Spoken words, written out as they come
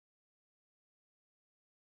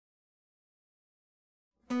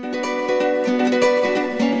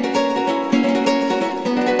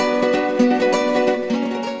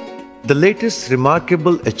The latest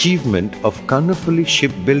remarkable achievement of Karnafuly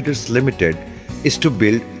Ship Builders Limited is to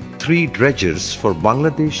build 3 dredgers for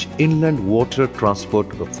Bangladesh Inland Water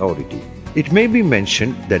Transport Authority. It may be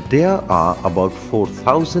mentioned that there are about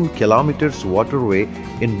 4,000 kilometers waterway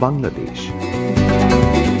in Bangladesh.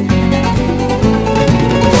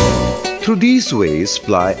 Through these ways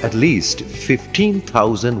ply at least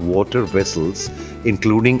 15,000 water vessels,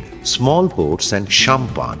 including small boats and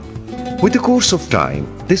sampan. With the course of time,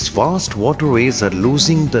 these vast waterways are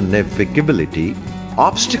losing the navigability.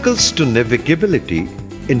 Obstacles to navigability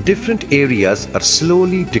in different areas are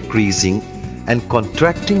slowly decreasing and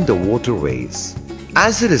contracting the waterways.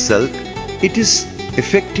 As a result, it is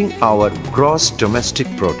affecting our gross domestic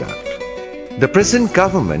product. The present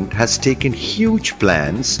government has taken huge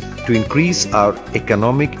plans to increase our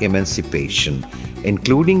economic emancipation,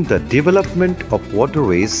 including the development of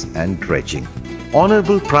waterways and dredging.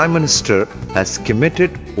 Honorable Prime Minister has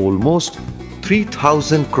committed almost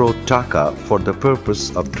 3,000 crore taka for the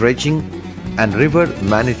purpose of dredging and river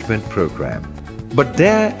management program. But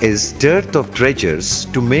there is dearth of dredgers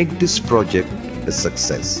to make this project a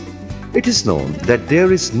success. It is known that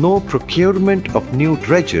there is no procurement of new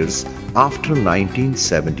dredgers after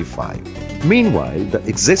 1975. Meanwhile, the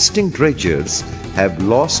existing dredgers have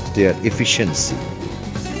lost their efficiency.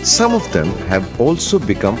 Some of them have also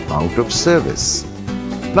become out of service.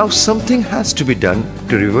 Now something has to be done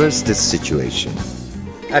to reverse this situation.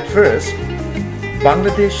 At first,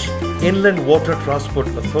 Bangladesh Inland Water Transport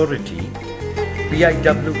Authority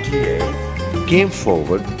BIWTA came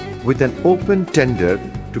forward with an open tender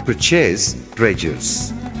to purchase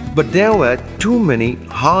dredgers. But there were too many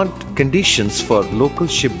hard conditions for local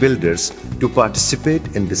shipbuilders to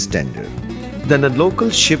participate in this tender. Then the local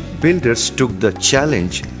shipbuilders took the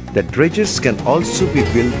challenge that dredgers can also be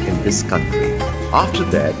built in this country. After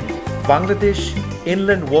that, Bangladesh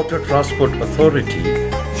Inland Water Transport Authority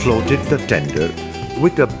floated the tender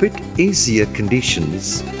with a bit easier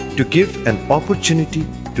conditions to give an opportunity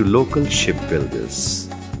to local shipbuilders.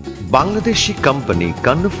 Bangladeshi company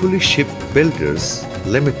Karnafuly Ship Builders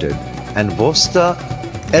Limited and Vosta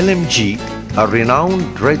LMG are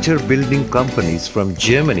renowned dredger building companies from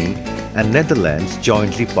Germany and Netherlands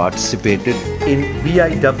jointly participated in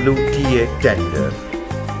BIWTA tender.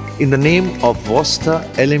 In the name of Vosta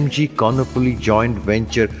LMG Karnafuly Joint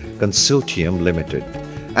Venture Consortium Limited,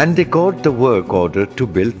 and they got the work order to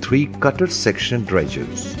build 3 cutter section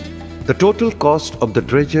dredgers. The total cost of the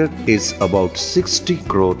dredger is about 60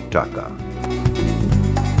 crore taka.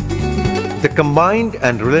 The combined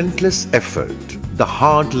and relentless effort, the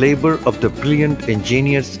hard labor of the brilliant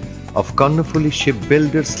engineers of Karnafuly Ship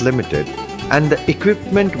Builders Limited and the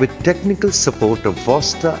equipment with technical support of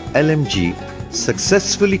Vosta LMG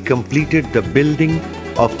successfully completed the building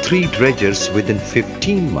of 3 dredgers within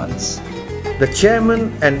 15 months. The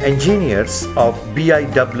chairman and engineers of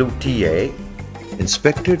BIWTA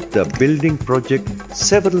inspected the building project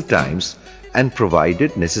several times and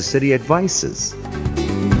provided necessary advices.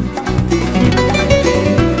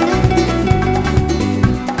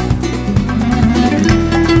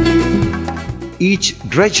 Each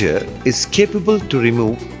dredger is capable to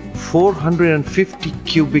remove 450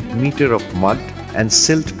 cubic meter of mud and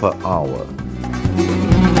silt per hour.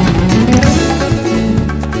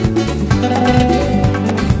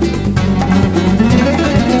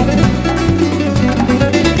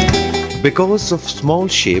 Because of small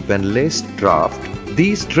shape and less draft,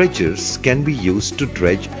 these dredgers can be used to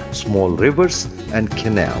dredge small rivers and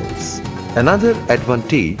canals. Another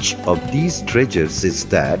advantage of these dredgers is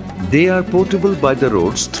that they are portable by the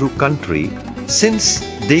roads through country, since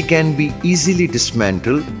they can be easily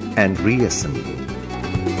dismantled and reassembled.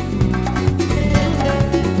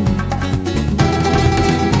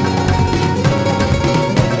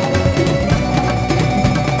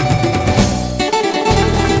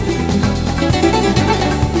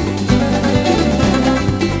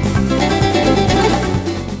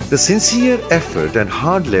 The sincere effort and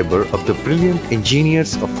hard labor of the brilliant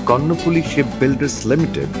engineers of Karnafuly Ship Builders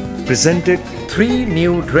Limited presented 3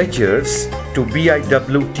 new dredgers to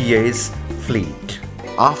BIWTA's fleet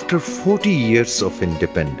after 40 years of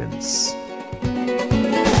independence.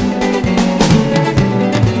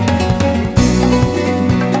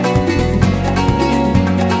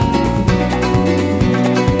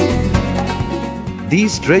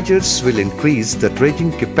 These dredgers will increase the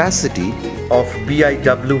dredging capacity of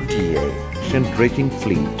BIWTA dredging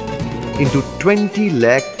fleet into 20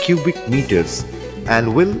 lakh cubic meters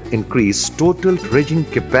and will increase total dredging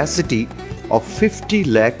capacity of 50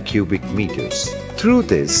 lakh cubic meters. Through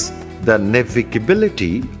this, the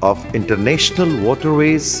navigability of international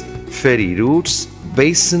waterways, ferry routes,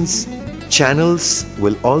 basins channels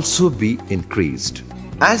will also be increased.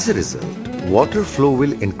 As a result, water flow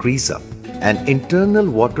will increase up and internal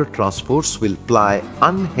water transports will ply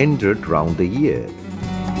unhindered round the year.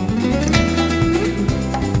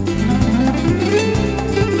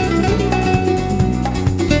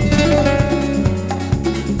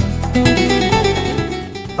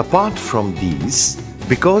 Apart from these,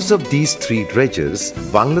 because of these three dredgers,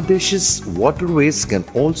 Bangladesh's waterways can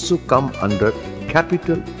also come under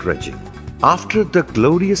capital dredging. After the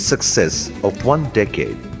glorious success of one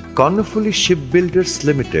decade, Karnafuly Ship Builders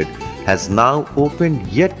Limited has now opened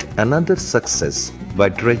yet another success by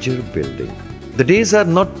Dredger Building. The days are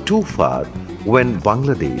not too far when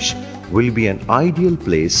Bangladesh will be an ideal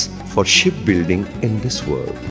place for shipbuilding in this world.